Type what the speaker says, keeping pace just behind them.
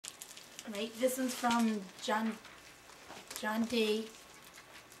Right, this one's from John D.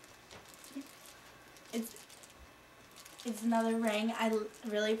 It's another ring. I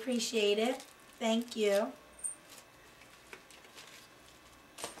really appreciate it. Thank you.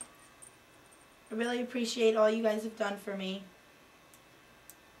 I really appreciate all you guys have done for me.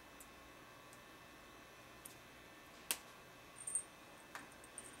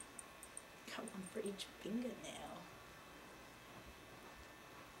 Got one for each fingernail.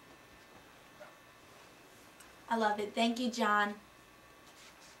 I love it. Thank you, John.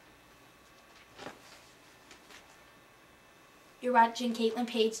 You're watching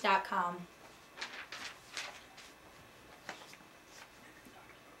CaitlinPage.com.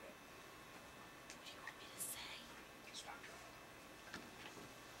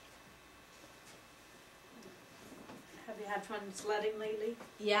 Have you had fun sledding lately?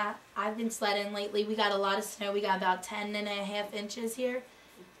 Yeah, I've been sledding lately. We got a lot of snow. We got about 10.5 inches here.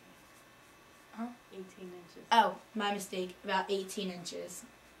 18 inches. Oh, my mistake. About 18 inches.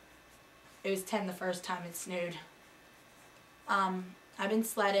 It was 10 the first time it snowed. I've been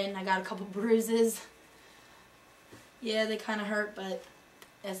sledding. I got a couple bruises. Yeah, they kind of hurt, but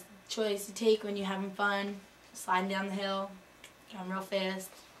that's the choice you take when you're having fun. Sliding down the hill, going real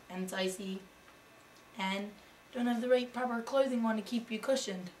fast, and it's icy. And don't have the right proper clothing on to keep you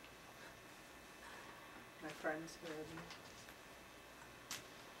cushioned. My friends heard me.